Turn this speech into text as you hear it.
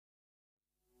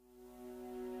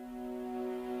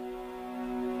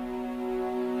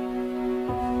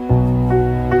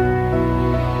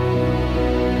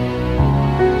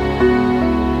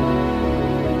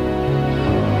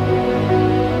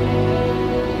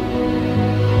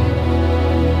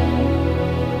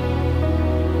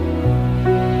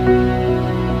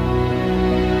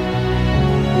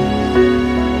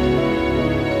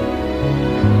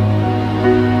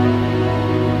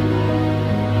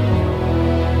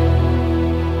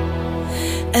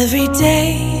Every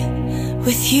day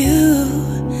with you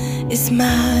is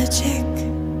magic.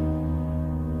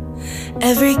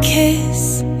 Every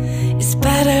kiss is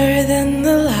better than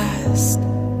the last.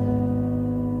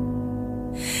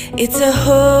 It's a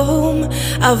home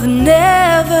I've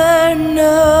never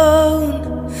known,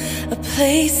 a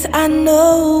place I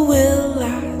know will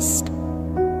last.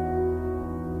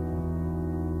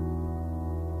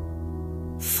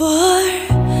 For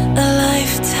a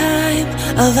lifetime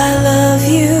of I love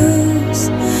yous,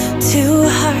 two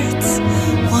hearts,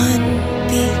 one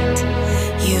beat.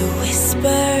 You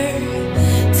whisper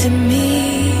to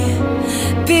me,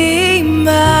 be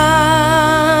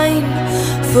mine.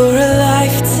 For a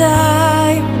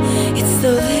lifetime, it's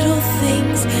the little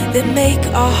things that make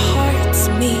our hearts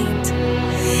meet.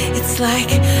 It's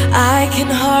like I can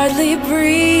hardly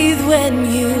breathe when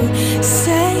you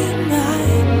say my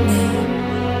name.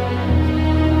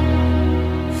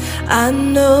 I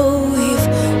know we've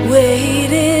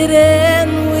waited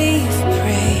and we've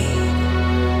prayed,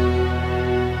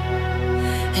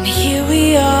 and here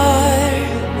we are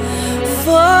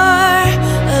for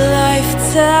a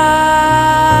lifetime.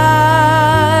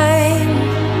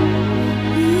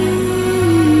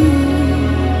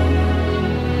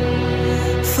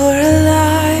 For a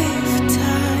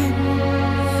lifetime.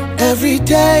 Every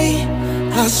day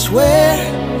I swear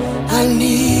I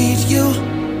need you.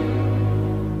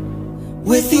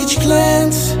 With each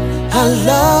glance, I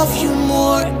love you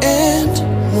more and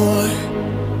more.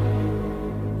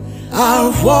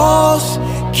 Our walls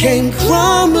came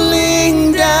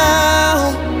crumbling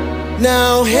down.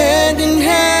 Now hand in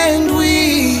hand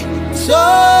we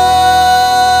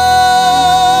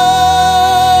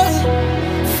soar.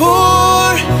 For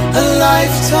a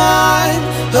lifetime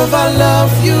of I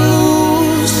love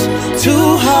yous, two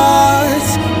hearts,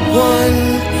 one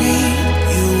beat.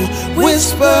 You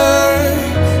whisper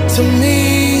to me,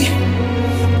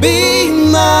 be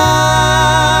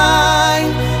mine.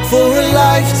 For a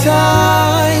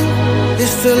lifetime,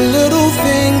 it's the little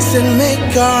things that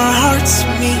make our hearts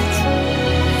meet.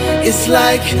 It's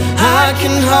like I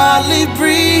can hardly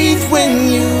breathe when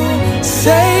you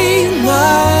say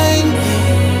my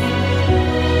name.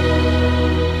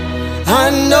 I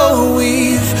know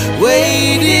we've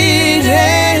waited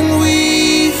and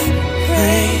we've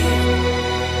prayed,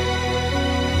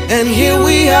 and here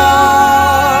we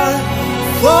are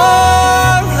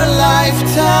for a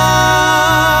lifetime.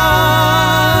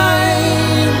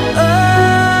 Oh,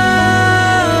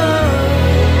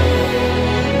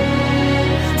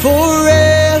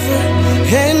 forever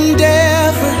and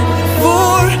ever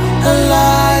for a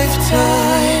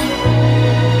lifetime.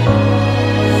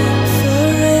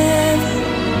 Forever.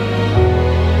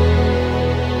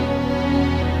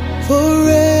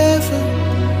 Forever.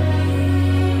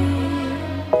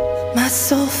 My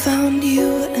soul found you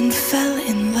and fell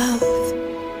in love.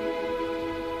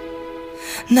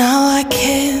 Now I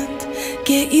can't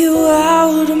get you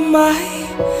out of my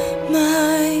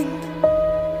mind.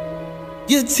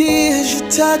 Your tears, your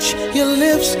touch, your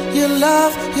lips, your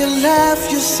love, your laugh,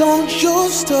 your songs, your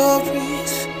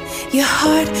stories. Your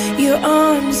heart, your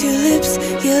arms, your lips,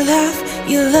 your laugh,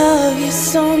 your love, your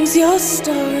songs, your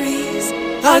stories.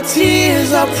 Our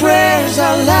tears, our prayers,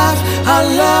 our laugh, our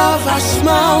love, our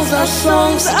smiles, our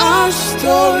songs, our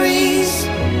stories.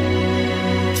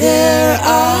 They're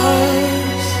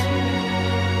ours.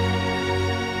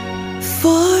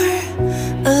 For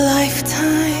a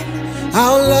lifetime,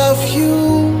 I'll love you,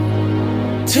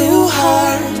 two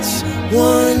hearts,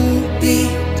 one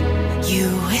beat. you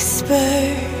whisper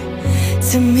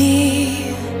to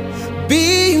me,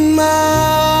 Be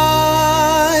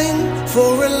mine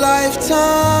for a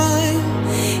lifetime.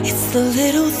 it's the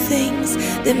little things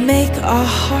that make our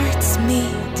hearts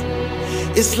meet.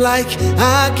 It's like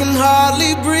I can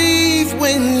hardly breathe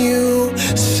when you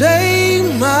say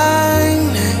my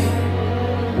name.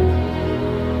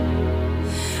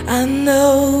 I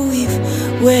know we've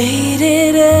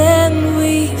waited and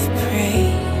we've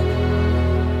prayed.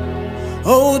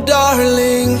 Oh,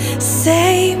 darling,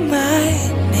 Say my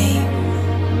name.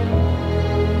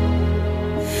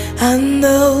 I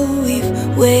know we've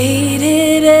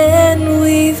waited and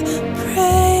we've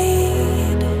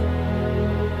prayed,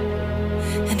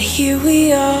 and here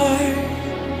we are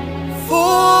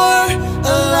for